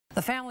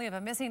The family of a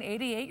missing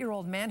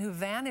 88-year-old man who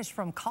vanished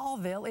from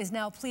Colville is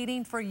now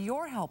pleading for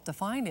your help to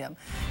find him.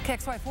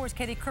 KXY4's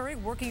Caiti Currey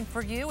working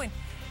for you. And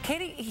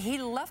Caiti, he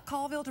left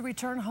Colville to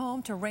return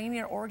home to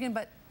Rainier, Oregon,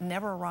 but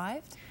never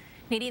arrived?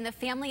 Nadine, the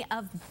family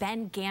of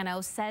Ben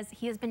Gano says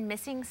he has been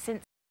missing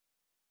since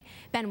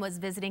Ben was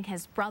visiting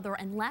his brother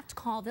and left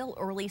Colville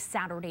early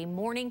Saturday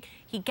morning.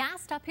 He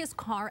gassed up his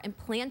car and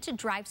planned to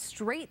drive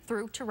straight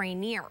through to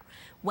Rainier.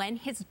 When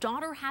his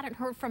daughter hadn't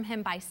heard from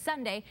him by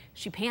Sunday,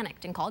 she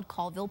panicked and called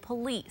Colville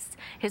police.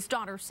 His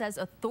daughter says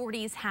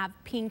authorities have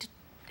pinged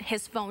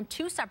his phone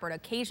 2 separate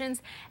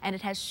occasions, and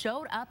it has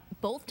showed up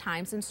both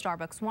times in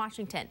Starbucks,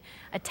 Washington.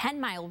 A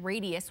 10-mile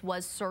radius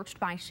was searched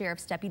by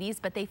sheriff's deputies,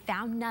 but they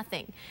found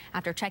nothing.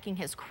 After checking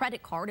his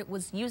credit card, it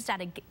was used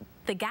at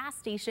the gas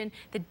station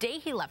the day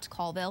he left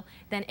Colville,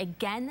 then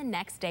again the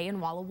next day in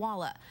Walla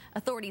Walla.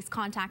 Authorities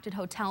contacted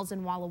hotels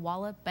in Walla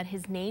Walla, but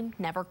his name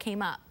never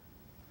came up.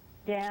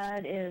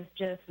 Dad is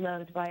just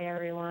loved by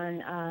everyone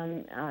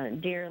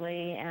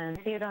dearly, and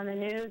I see it on the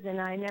news,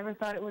 and I never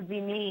thought it would be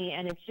me,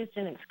 and it's just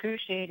an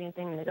excruciating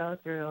thing to go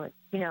through.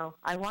 You know,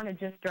 I want to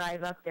just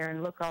drive up there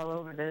and look all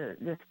over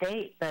the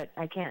state, but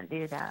I can't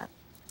do that.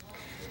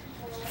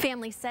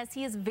 Family says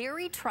he is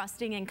very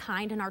trusting and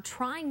kind and are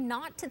trying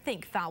not to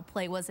think foul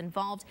play was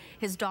involved.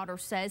 His daughter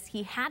says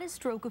he had a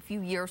stroke a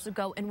few years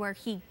ago, and where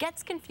he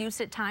gets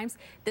confused at times,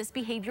 this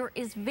behavior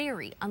is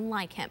very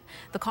unlike him.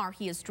 The car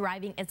he is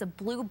driving is a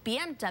blue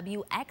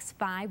BMW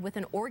X5 with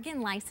an Oregon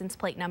license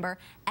plate number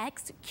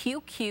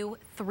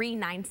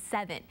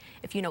XQQ397.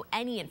 If you know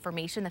any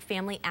information, the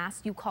family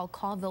asks you call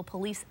Colville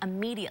police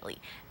immediately.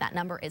 That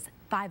number is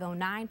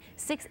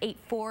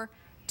 509-684-2525.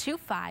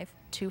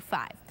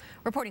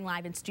 Reporting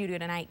live in studio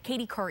tonight,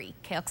 Caiti Currey,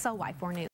 KXLY4 News.